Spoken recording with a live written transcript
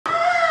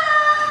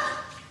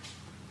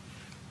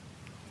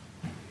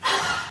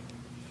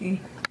Okay.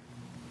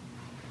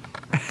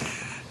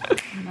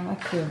 Now I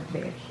feel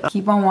bad.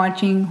 Keep on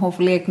watching.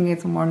 Hopefully I can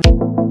get some more.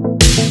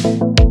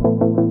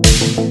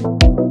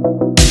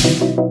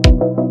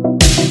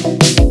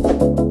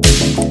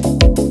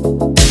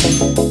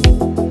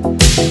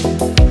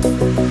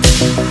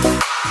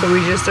 So we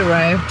just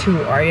arrived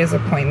to Arya's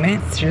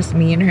appointment. It's just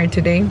me and her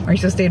today.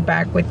 Arya stayed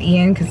back with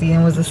Ian because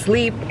Ian was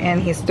asleep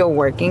and he's still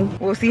working.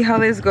 We'll see how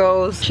this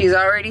goes. She's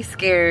already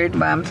scared,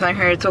 but I'm telling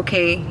her it's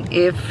okay.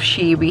 If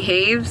she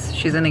behaves,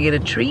 she's gonna get a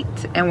treat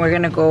and we're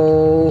gonna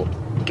go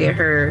get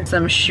her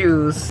some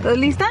shoes. ¿Estás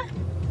lista?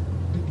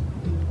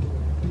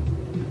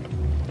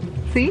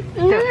 ¿Sí?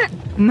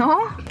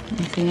 No?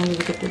 Enséñame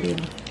lo que te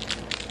dieron.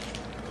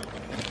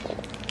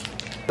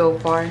 So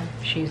far,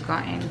 she's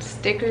gotten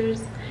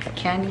stickers,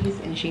 candies,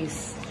 and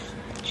she's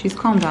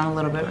calmed down a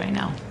little bit right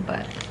now,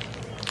 but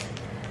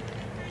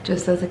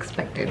just as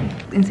expected.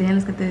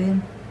 Enséñales que te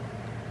dieron.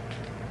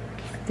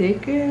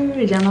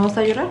 Stickers. ¿Ya no vas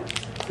a llorar?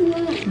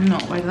 No,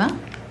 ¿verdad?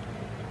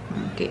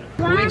 Okay.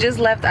 We just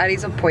left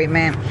Ari's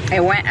appointment.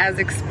 It went as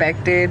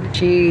expected.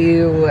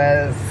 She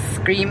was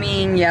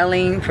screaming,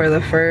 yelling for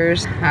the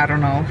first, I don't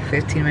know,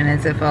 15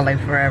 minutes. It felt like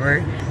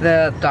forever.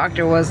 The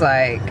doctor was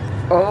like,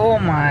 oh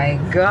my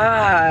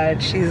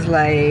God. She's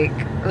like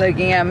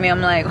looking at me. I'm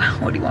like,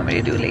 what do you want me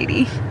to do,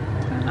 lady?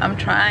 I'm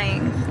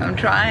trying.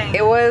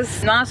 It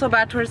was not so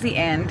bad towards the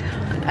end.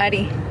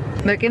 Ari,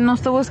 ¿de que no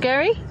estuvo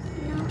scary?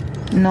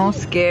 No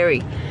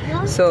scary.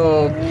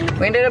 So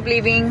we ended up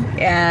leaving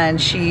and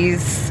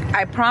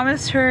I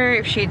promised her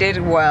if she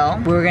did well,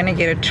 we were gonna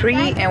get a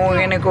treat and we're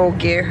gonna go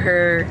get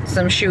her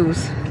some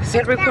shoes. So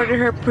I had recorded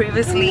her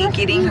previously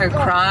getting her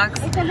Crocs.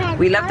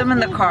 We left them in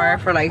the car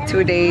for like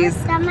 2 days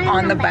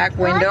on the back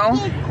window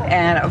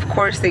and of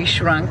course they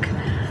shrunk.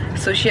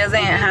 So she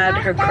hasn't had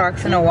her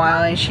Crocs in a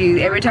while and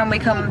every time we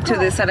come to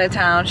this side of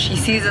town, she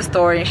sees a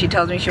store and she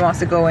tells me she wants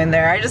to go in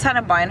there. I just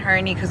hadn't buying her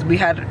any because we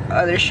had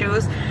other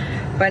shoes.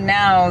 But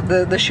now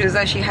the shoes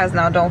that she has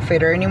now don't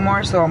fit her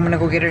anymore, so I'm gonna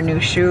go get her new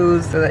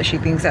shoes so that she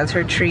thinks that's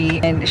her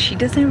treat. And she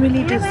doesn't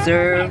really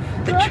deserve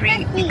the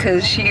treat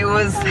because she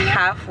was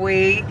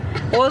halfway.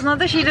 Well, it's not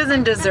that she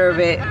doesn't deserve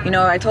it. You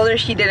know, I told her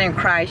she didn't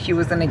cry, she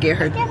was gonna get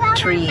her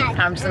treat.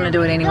 I'm just gonna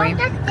do it anyway.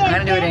 I'm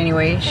gonna do it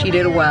anyway. She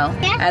did well.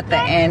 At the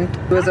end,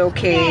 it was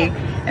okay.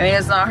 I mean,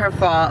 it's not her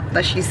fault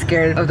that she's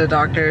scared of the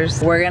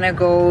doctors. We're gonna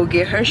go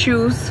get her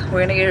shoes.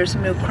 We're gonna get her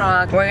some new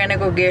Crocs. We're gonna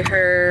go get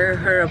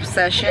her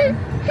obsession,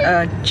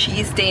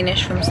 cheese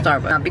Danish from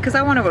Starbucks. Because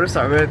I wanna go to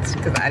Starbucks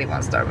because Addie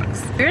wants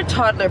Starbucks. If you're a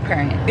toddler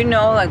parent, you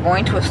know like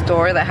going to a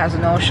store that has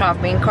no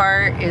shopping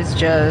cart is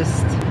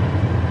just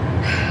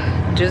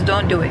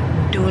don't do it.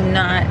 Do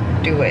not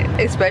do it.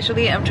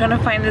 Especially, I'm trying to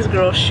find this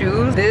girl's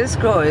shoes. This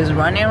girl is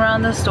running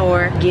around the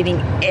store,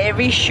 getting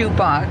every shoe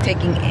box,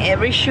 taking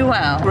every shoe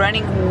out,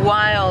 running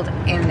wild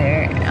in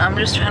there. I'm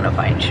just trying to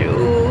find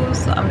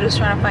shoes. I'm just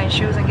trying to find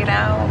shoes and get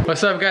out.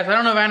 What's up, guys? I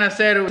don't know if Anna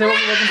said welcome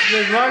to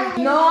this vlog.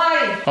 No,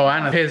 Ari. Oh,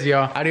 Anna's pissed,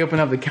 y'all. Ari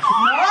opened up the camera.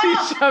 No.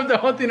 She shoved the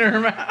whole thing in her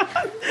mouth.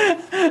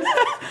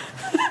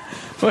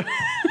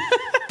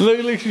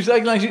 Look, she's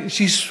acting like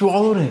she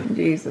swallowed it.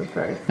 Jesus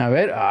Christ. A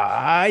ver,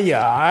 ay,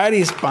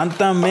 Ari,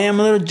 espántame. I'm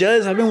a little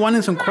jealous. I've been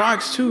wanting some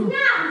Crocs too.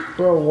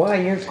 Bro, what?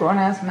 You're a grown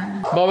ass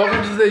man. But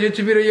welcome to the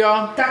YouTube video,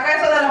 y'all. Saca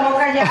eso de la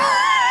boca ya.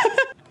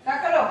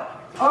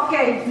 Sácalo.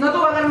 Okay, no te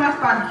voy a dar más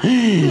pan.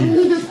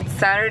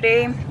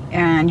 Saturday,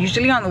 and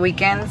usually on the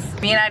weekends,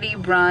 me and Addie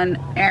run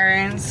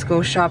errands,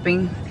 go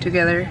shopping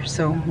together.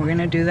 So we're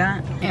gonna do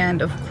that.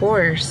 And of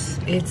course,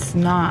 it's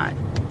not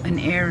an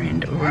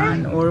errand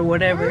run or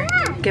whatever.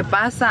 ¿Qué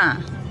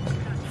pasa?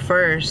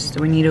 First,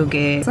 we need to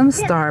get some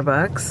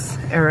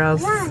Starbucks or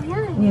else,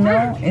 you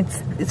know,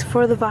 it's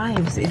for the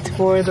vibes. It's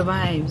for the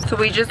vibes. So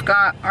we just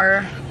got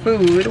our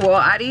food. Well,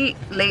 Addie,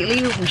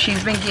 lately,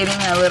 she's been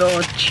getting a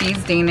little cheese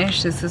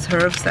Danish. This is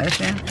her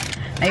obsession.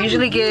 I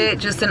usually get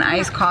just an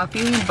iced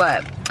coffee,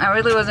 but I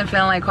really wasn't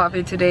feeling like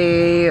coffee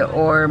today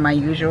or my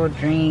usual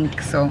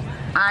drink, so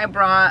I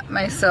brought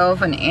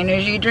myself an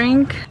energy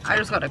drink. I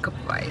just got a cup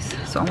of ice,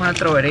 so I'm gonna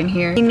throw it in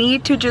here. We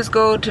need to just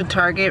go to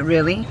Target,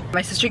 really.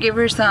 My sister gave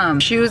her some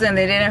shoes and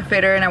they didn't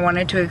fit her and I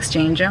wanted to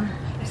exchange them.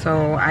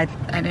 So I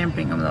didn't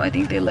bring them though. I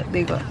think they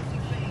were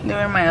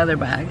in my other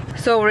bag.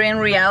 So in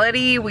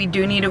reality, we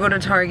do need to go to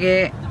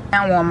Target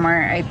and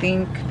Walmart, I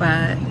think,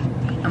 but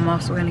I'm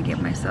also gonna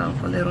get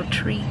myself a little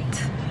treat.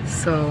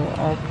 So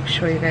I'll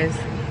show you guys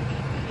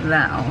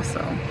that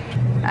also.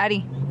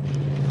 Ari,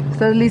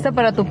 ¿estás lista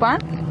para tu pan?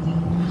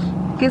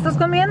 ¿Qué estás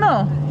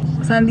comiendo?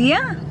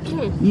 ¿Sandía?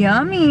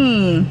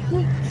 Yummy.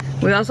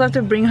 We also have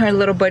to bring her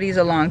little buddies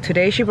along.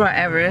 Today she brought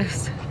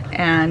Everest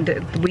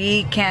and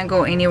we can't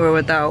go anywhere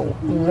without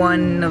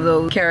one of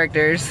those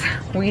characters.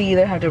 We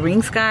either have to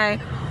bring Sky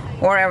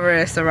or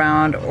Everest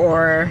around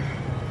or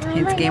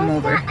it's game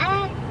over.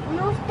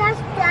 No está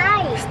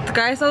Sky.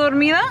 ¿Sky está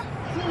dormida?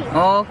 Sí.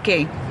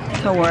 Okay.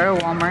 So we're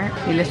at Walmart.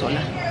 Dile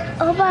sola.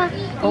 Opa,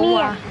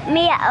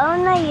 mira,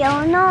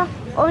 una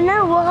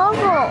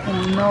globo.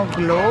 Uno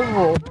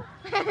globo.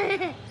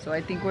 So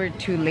I think we're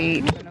too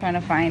late. I'm trying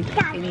to find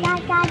any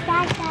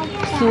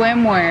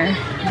swimwear.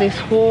 This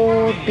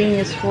whole thing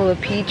is full of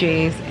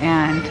PJs,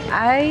 and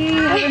I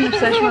have an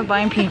obsession with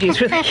buying PJs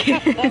for the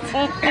kids.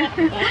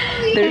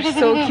 They're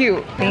so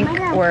cute. I think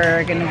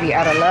we're gonna be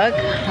out of luck.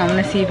 I'm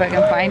gonna see if I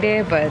can find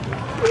it, but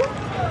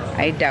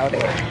I doubt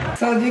it.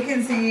 So as you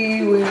can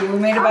see, we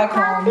made it back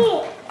home.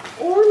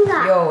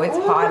 Yo, it's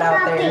hot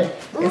out there.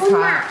 It's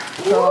hot.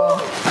 So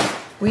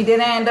we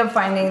didn't end up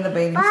finding the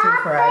bathing suit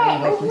for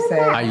Addie, like we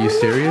said. Are you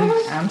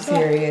serious? I'm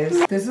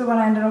serious. This is what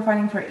I ended up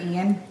finding for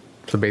Ian.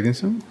 It's a bathing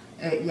suit?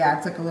 Yeah,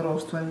 it's like a little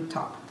swim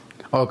top.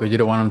 Oh, because you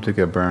don't want them to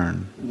get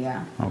burned.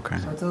 Yeah. Okay.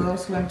 So it's a little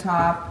swim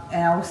top,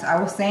 and I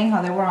was saying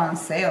how they were on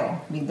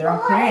sale. I mean, they're on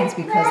clearance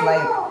because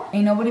like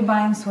ain't nobody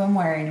buying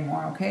swimwear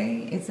anymore.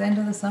 Okay, it's the end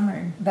of the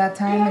summer. That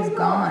time is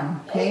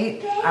gone.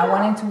 Okay. I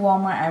went into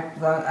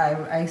Walmart.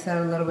 I said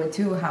a little bit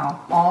too how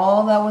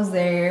all that was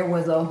there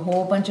was a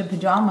whole bunch of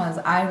pajamas.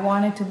 I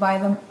wanted to buy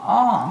them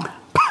all.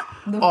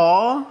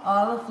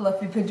 All the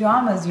fluffy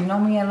pajamas. You know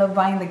me, I love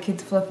buying the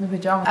kids fluffy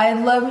pajamas. I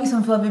love me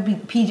some fluffy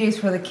PJs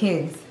for the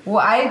kids. Well,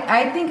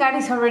 I think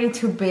Addie's already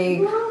too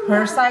big.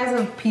 Her size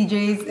of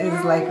PJs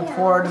is like a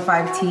 4 to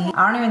 5T.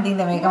 I don't even think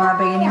they make them that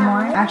big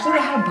anymore. Actually, they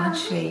had a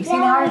bunch today. You see,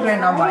 now I regret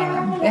not buying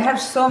them. They have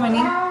so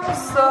many.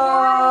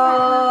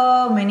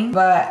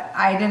 But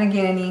I didn't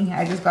get any.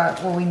 I just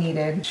got what we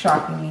needed,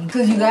 shockingly.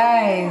 Because you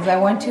guys, I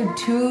went to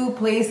 2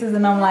 places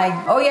and I'm like,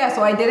 oh yeah,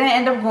 so I didn't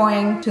end up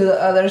going to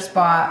the other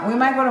spot. We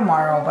might go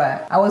tomorrow,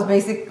 but I was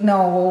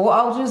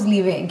I'll just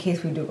leave it in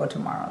case we do go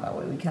tomorrow. That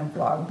way we can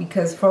vlog.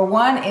 Because for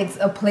one, it's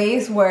a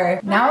place where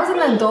now as an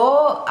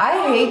adult,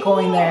 I hate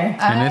going there.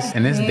 And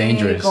it's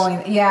dangerous.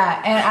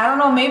 Yeah, and I don't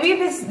know, maybe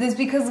this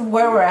because of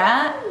where we're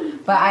at,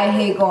 but I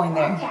hate going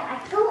there.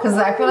 Because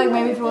I feel like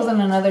maybe if it was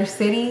in another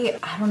city,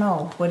 I don't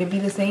know, would it be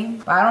the same?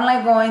 But I don't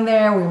like going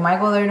there. We might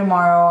go there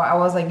tomorrow. I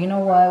was like, you know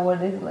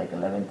what is it, like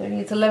 11:30?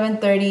 It's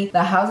 11:30.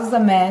 The house is a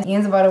mess.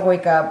 Ian's about to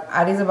wake up.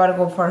 Addie's about to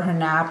go for her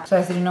nap. So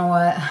I said, you know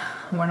what?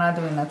 We're not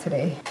doing that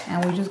today.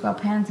 And we just got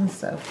pants and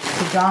stuff.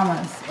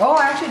 Pajamas. Oh,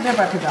 I actually did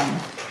buy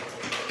pajamas.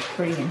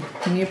 For Ian.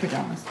 He needed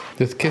pajamas.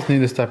 These kids need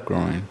to stop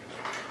growing.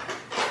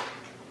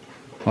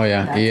 Oh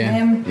yeah, That's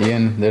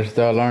Ian, there's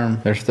the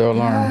alarm.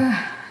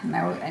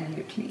 Now I need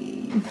to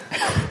clean.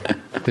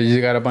 So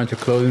you got a bunch of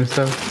clothes and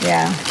stuff?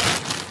 Yeah.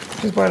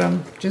 Just bought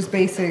them. Just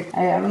basic.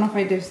 I don't know if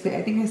I did say.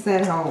 I think I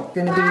said how it's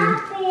gonna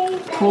be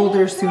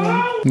colder soon.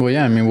 Well,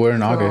 yeah, I mean, we're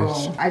in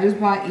August. I just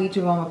bought each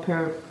of them a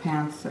pair of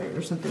pants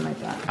or something like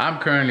that. I'm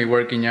currently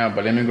working out,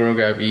 but let me go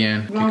grab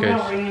Ian.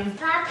 Because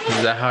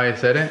is that how I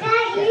said it?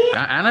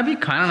 Anna be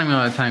clowning on me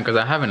all the time because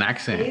I have an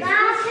accent.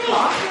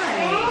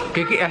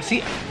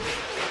 See,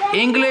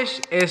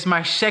 English is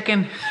my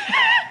second.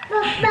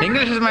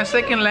 English is my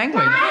second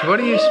language. What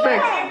do you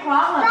expect?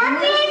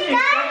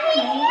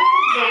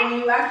 When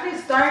you actually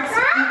start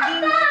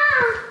speaking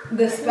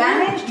the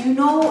Spanish, you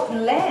know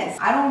less.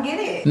 I don't get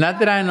it. Not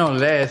that I know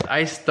less.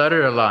 I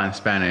stutter a lot in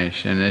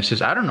Spanish, and it's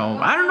just I don't know.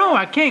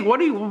 I can't. What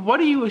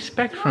do you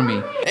expect from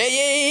me?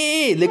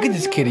 Hey! Look at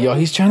this kid, y'all.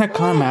 He's trying to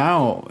climb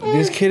out.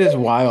 This kid is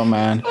wild,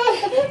 man.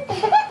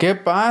 ¿Qué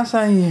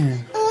pasa,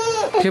 Ian?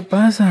 ¿Qué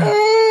pasa?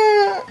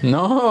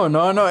 No.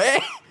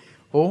 Hey!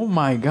 Oh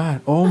my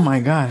God. Oh my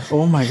God.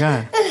 Oh my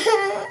God.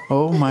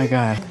 Oh my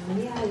God.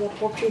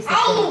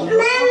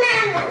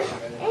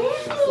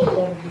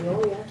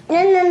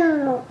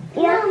 No.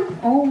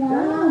 Oh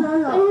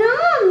wow.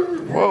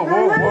 Whoa.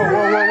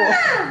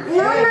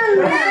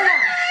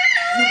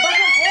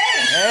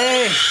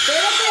 Hey.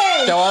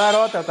 Te voy a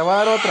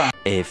dar otra.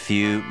 A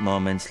few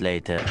moments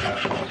later. I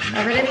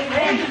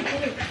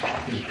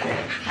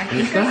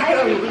think there's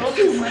a little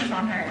too much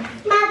on her.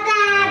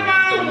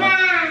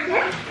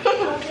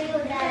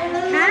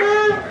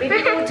 Baby,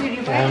 do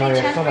you buy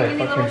any chest for any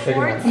little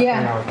shorts?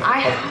 Yeah, I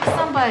have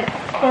some, but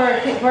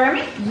for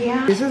me?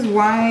 Yeah. This is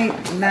why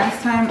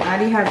last time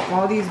Addie had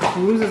all these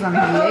bruises on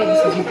her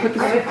legs. So he put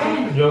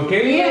this. You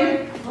okay,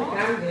 Ian?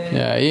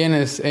 Yeah, Ian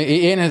is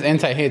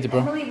anti-hits,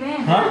 bro.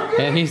 Huh?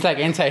 And he's like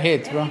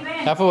anti-hits, bro.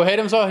 If I hit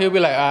him so, he'll be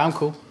like, I'm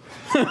cool.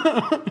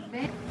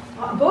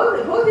 Both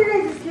of you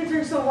guys' kids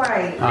are so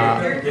white.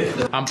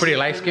 I'm pretty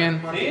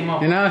light-skinned, you know?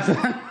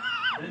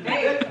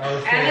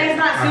 Anna's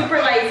not super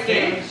light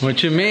skinned.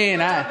 What you mean?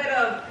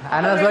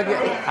 Anna's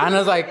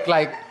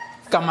like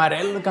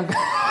camarel.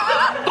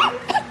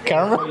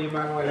 Camera? You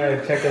might want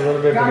to check a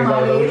little bit because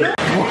I lose.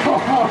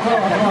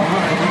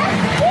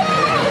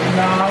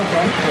 No,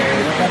 don't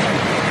care.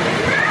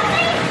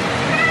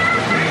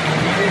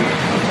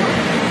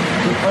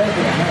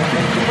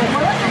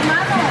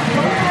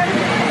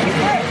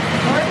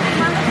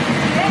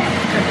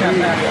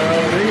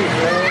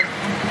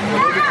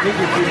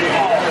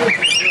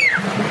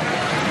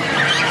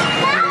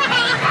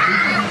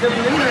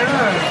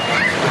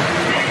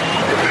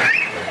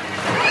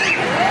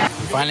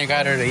 Finally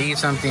got her to eat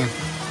something.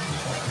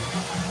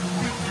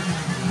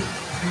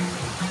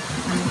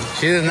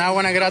 She does not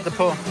want to get out the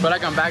pool. I feel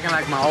like I'm back in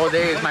like my old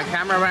days. My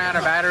camera ran out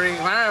of battery.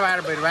 Ran out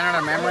of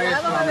memory,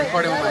 so I'm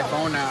recording with my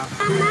phone now.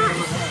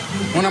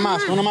 Una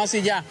más y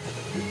ya.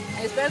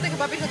 Espérate que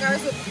papi se acabe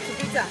su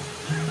pizza.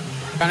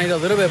 Kind of eat a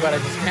little bit, but I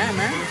just can't,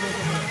 man.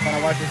 Trying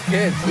to watch his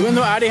kids. Even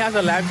though Addie has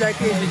a life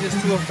jacket, she's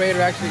just too afraid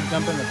to actually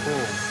jump in the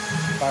pool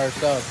by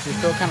herself. She's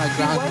still kind of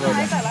drunk.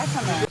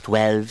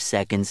 12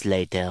 seconds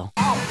later.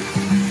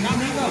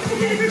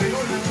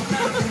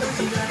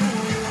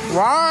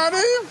 Roddy?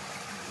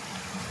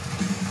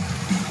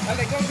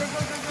 Dale, go. Go.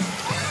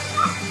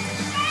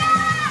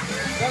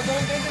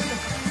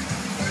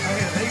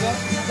 Okay, there you go.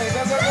 Okay,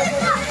 go.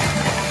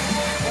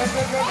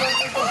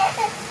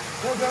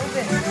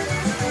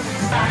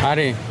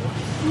 Ari,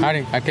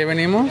 ¿a qué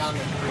venimos?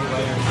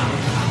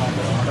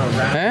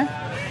 ¿Eh?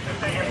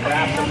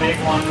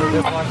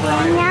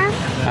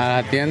 ¿A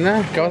la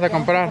tienda? ¿Qué vas a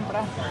comprar?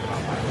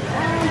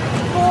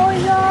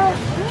 Pollo.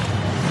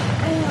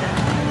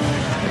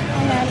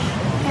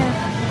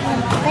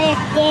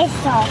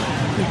 Queso.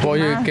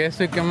 Pollo y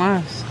queso y qué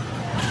más.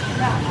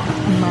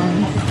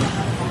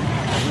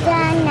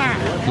 Manzana.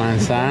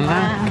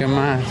 Manzana, ¿qué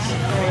más?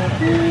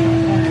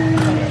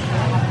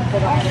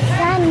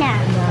 Manzana.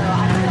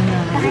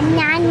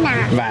 Banana.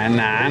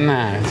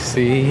 Banana,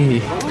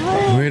 sí.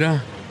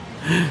 Mira,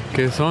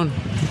 ¿qué son?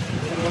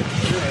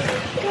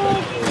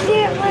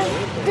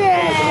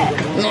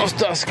 No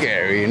está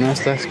scary, no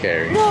está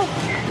scary.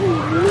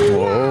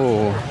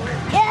 Whoa.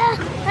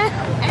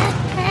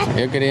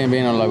 Yo quería be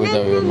in love with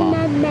your mom.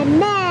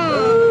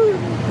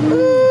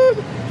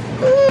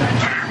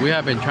 We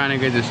have been trying to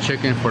get this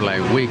chicken for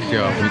like weeks,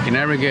 yo. We can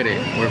never get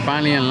it. We're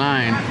finally in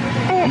line.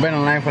 We've been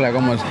in line for like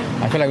almost,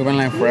 I feel like we've been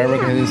in line forever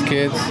because these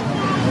kids.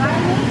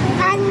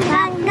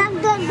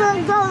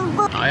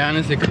 I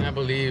honestly can't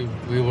believe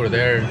we were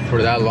there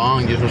for that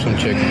long just for some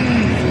chicken.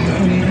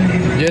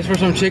 Just for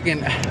some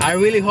chicken. I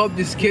really hope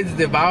these kids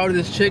devour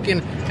this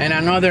chicken, and I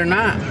know they're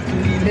not.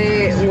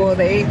 They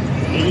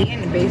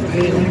ate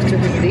basically almost 2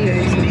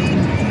 days.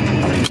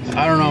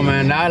 I don't know,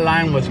 man. That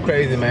line was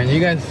crazy, man. You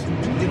guys,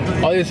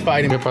 all this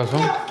fighting. ¿Qué pasó?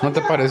 ¿No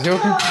te pareció?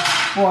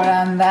 Por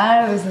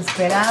andar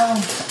desesperado.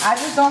 I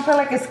just don't feel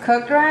like it's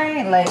cooked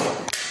right. Like,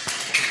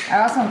 I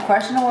got some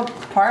questionable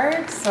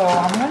parts, so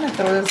I'm gonna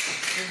throw this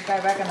guy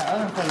back in the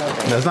oven for a little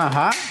bit. That's not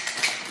hot?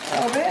 A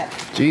little bit.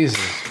 Jesus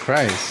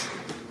Christ.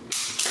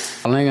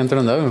 How long are you gonna throw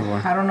in the oven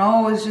for? I don't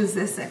know, it's just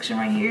this section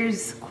right here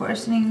is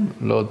questioning.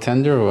 A little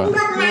tender or what?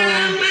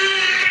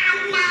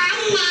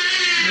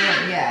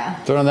 Yeah.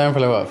 Throw it in the oven for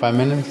like what, 5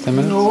 minutes, 10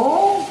 minutes?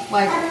 No,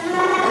 like,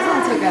 this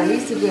one took at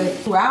least a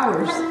good 2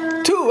 hours.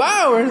 2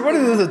 hours? What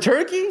is this, a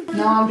turkey?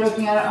 No, I'm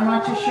joking. I'm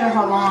not too sure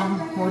how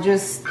long. We'll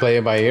just Play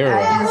it by ear or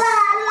what?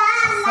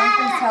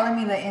 Something's telling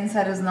me the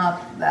inside is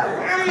not that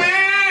well.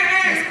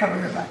 Let's cover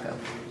her back up.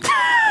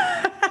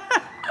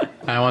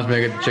 I want to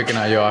make the chicken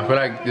out, yo. I feel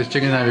like this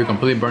chicken's gonna be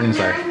completely burned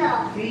inside.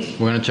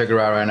 We're gonna check it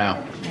out right now.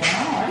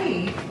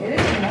 It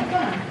is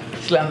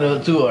enough. Slam the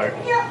door.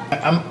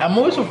 I'm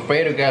always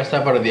afraid to get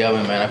stuff out of the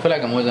oven, man. I feel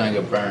like I'm always gonna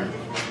get burned.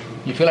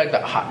 You feel like the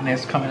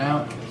hotness coming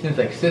out? Seems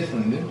like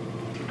sizzling, dude.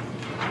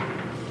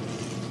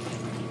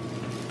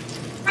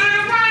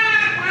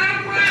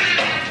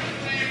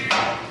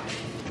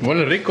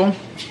 Huele rico. What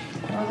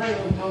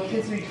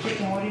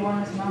do you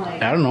want to smell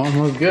like? I don't know, it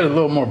smells good. A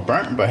little more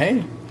burnt, but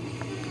hey.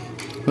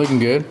 Looking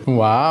good.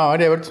 Wow, ¿hay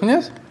ver tus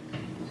uñas?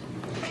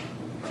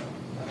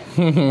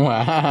 Wow.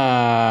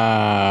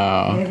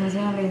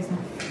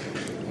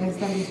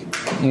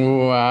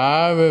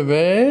 Wow,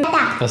 bebé.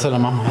 Dásela a la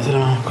mamá,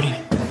 corre.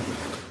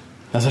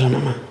 Dásela a la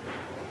mamá.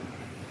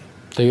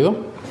 ¿Te ayudó?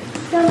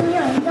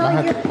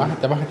 Bájate.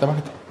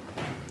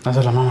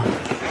 Dásela a la mamá.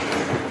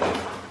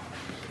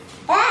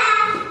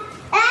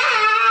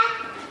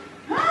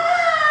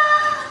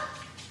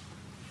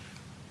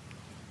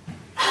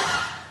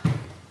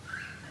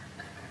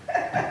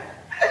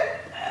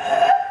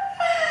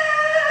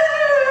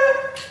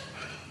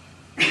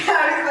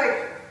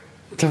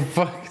 What the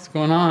fuck is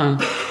going on?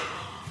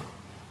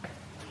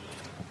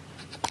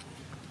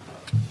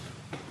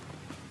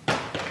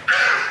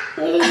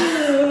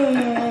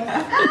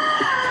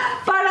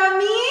 ¿Para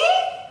mí?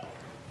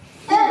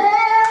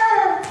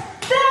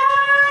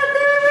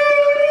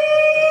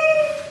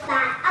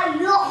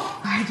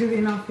 Why do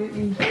they not fit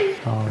me?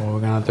 Oh, we're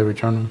gonna have to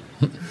return them.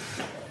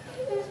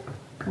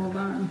 Hold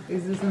on.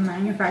 Is this a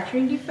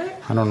manufacturing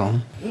defect? I don't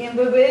know. Bien,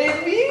 bebé,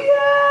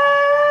 mira.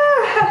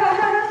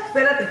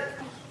 Espérate.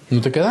 ¿No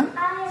te queda?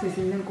 Se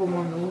sienten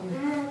como nubes.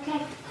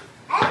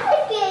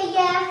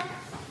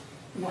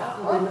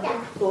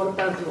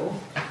 Tortas, yo.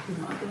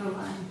 Not gonna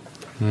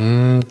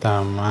lie.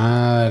 Ta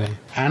madre.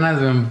 Anna's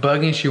been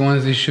bugging. She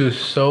wants these shoes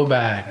so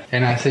bad.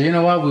 And I said, you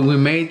know what? We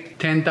made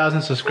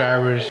 10,000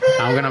 subscribers.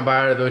 I'm gonna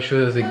buy her those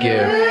shoes as a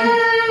gift.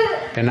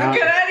 And now.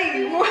 Look at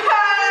Eddie. Wow.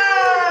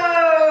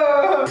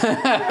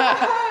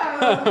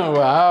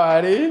 Wow,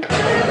 Ari.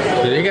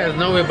 Did you guys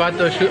know we bought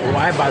those shoes?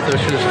 Why I bought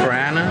those shoes for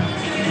Anna?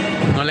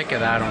 No le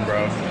quedaron,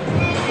 bro.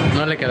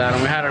 No le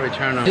quedaron. We had to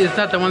return them. It's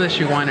not the one that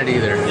she wanted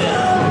either. So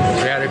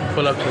we had to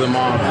pull up to the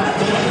mall.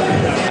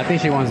 I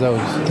think she wants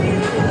those.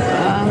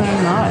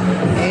 They're not.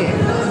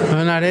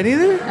 They're not it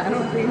either? I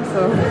don't think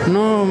so.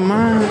 No,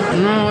 man.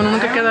 No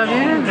te queda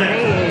bien.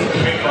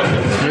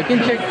 We can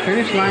check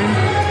finish line.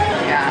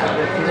 Yeah,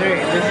 this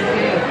is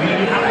good.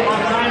 I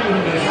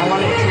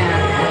want it tan.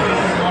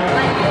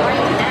 Like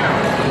right now.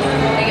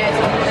 Hey guys,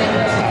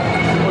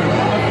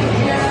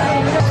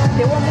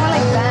 they were more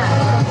like that.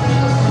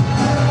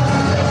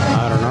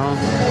 I don't know.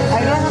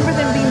 I don't remember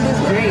them being this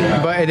great.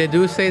 But they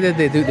do say that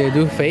they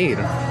do fade.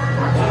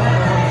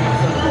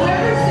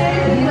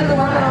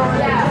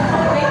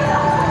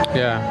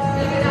 Yeah.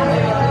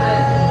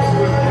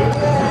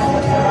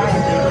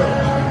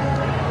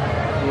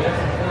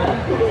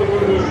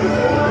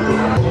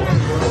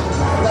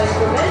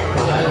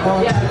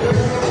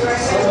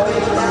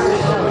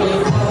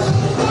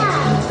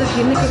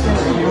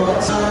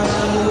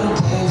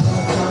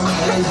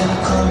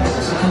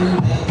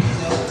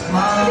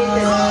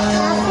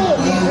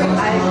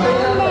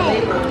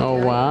 Oh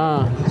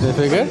wow. Does it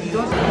feel good?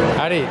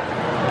 Ari,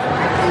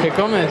 ¿qué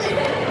comes?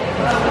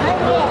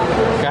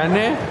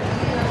 Carne?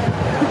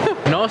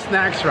 No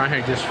snacks around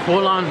here, just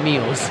full-on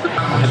meals.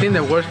 I think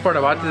the worst part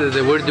about this is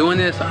that we're doing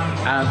this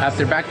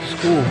after back to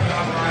school.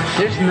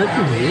 There's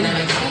nothing here.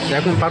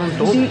 Ya compraron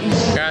todo.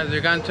 Guys,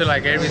 we've gone to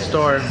like every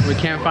store. We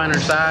can't find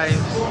our size.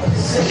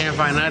 Can't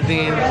find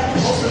nothing.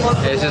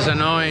 It's just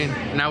annoying.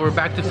 Now we're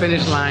back to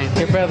finish line.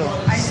 ¿Qué pedo?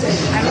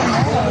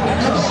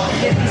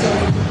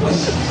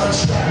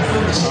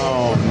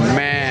 Oh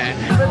man.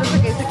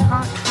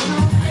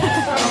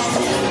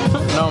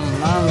 No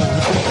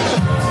mames.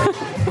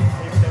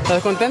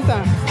 ¿Estás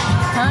contenta?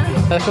 Huh?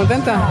 ¿Estás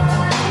contenta?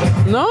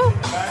 No?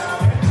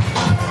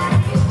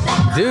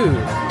 Dude.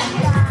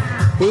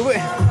 We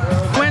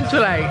went to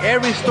like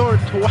every store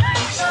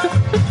twice.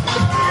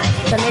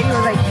 The lady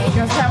was like, you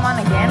want to try them on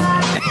again?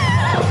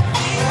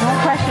 No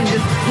question,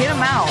 just hit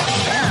them out.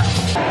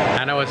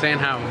 Yeah. And I was saying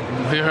how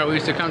we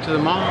used to come to the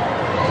mall,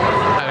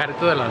 agarré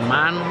todo de las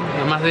manos,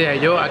 nomás ella y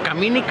yo, a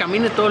camine y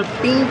camine todo el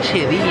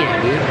pinche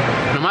día, dude.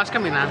 Nomás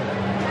caminando.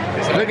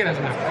 Look at us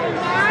now.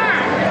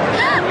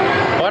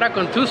 Ahora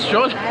con tus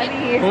strollers,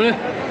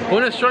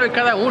 un stroller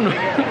cada uno.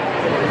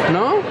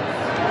 ¿No?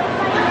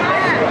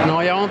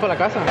 No, ya vamos para la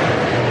casa.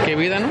 Qué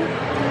vida, ¿no?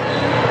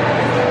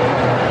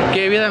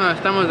 Qué vida nos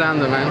estamos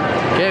dando, man.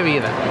 Qué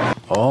vida.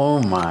 Oh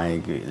my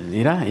god.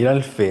 Mira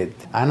el fit.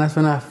 Ana es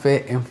una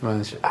fit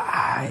influencer.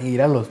 Ay,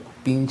 mira los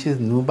pinches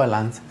New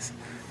Balances.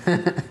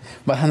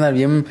 Vas a andar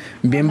bien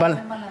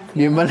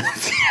balanceado.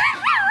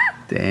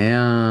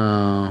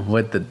 Damn.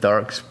 With the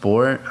dark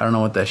sport. I don't know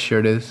what that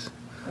shirt is.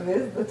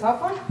 This the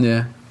top one?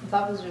 Yeah. The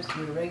top is just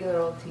a regular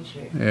old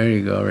t-shirt. There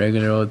you go.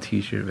 Regular old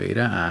t-shirt.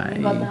 Mira. I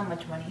got that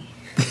much money.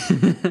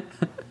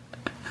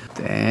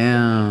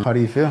 Damn. How do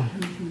you feel?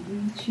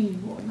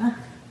 Chingona.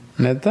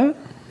 ¿Neta?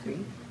 Sí.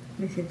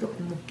 Me siento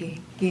como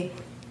que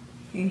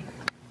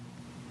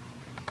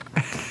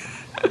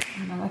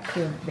nada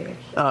que ver.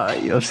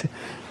 Ay,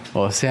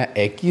 o sea,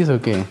 X o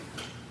qué?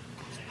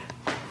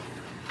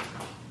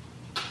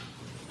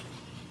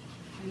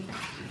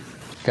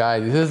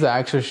 Guys, this is the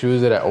actual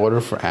shoes that I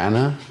ordered for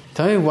Anna.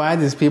 Tell me why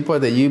these people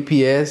at the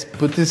UPS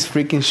put this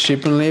freaking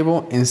shipping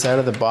label inside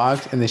of the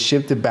box and they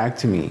shipped it back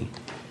to me.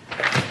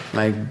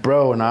 Like,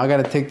 bro, now I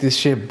gotta take this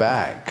shit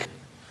back.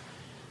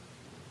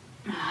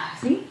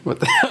 ¿Sí? What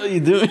the hell are you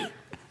doing?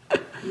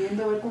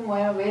 Viendo a ver cómo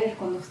voy a ver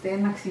cuando esté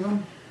en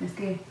acción. Es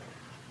que,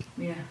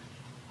 mira.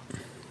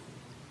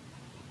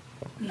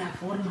 La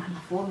forma, vean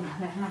la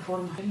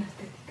forma, vean la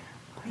estética.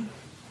 Ay.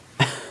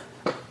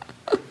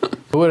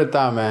 Who would have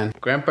thought, man?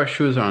 Grandpa's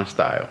shoes are on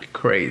style.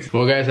 Crazy.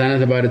 Well, guys,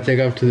 Anna's about to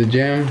take off to the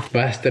gym.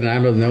 Va a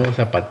estrenar los nuevos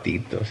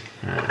zapatitos.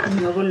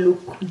 Nuevo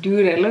look.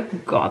 Dude, I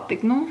look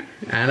gothic, no?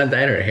 Anna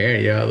dyed her hair,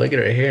 yo. Look at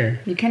her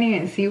hair. You can't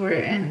even see where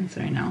it ends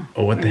right now.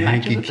 Oh, what the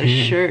heck? You with the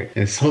can't. shirt.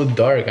 It's so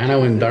dark. Anna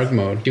went dark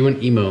mode. She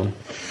went emo.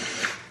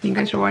 Thank you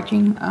guys for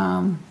watching.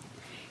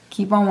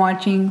 Keep on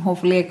watching.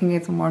 Hopefully I can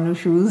get some more new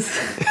shoes.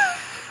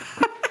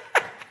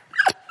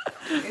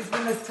 It's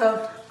been a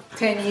tough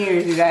 10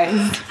 years, you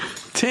guys.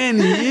 10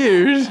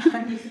 years?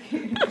 I'm just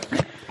kidding.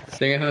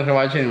 Thank you guys for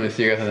watching, and we'll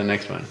see you guys in the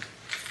next one.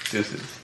 Deuces.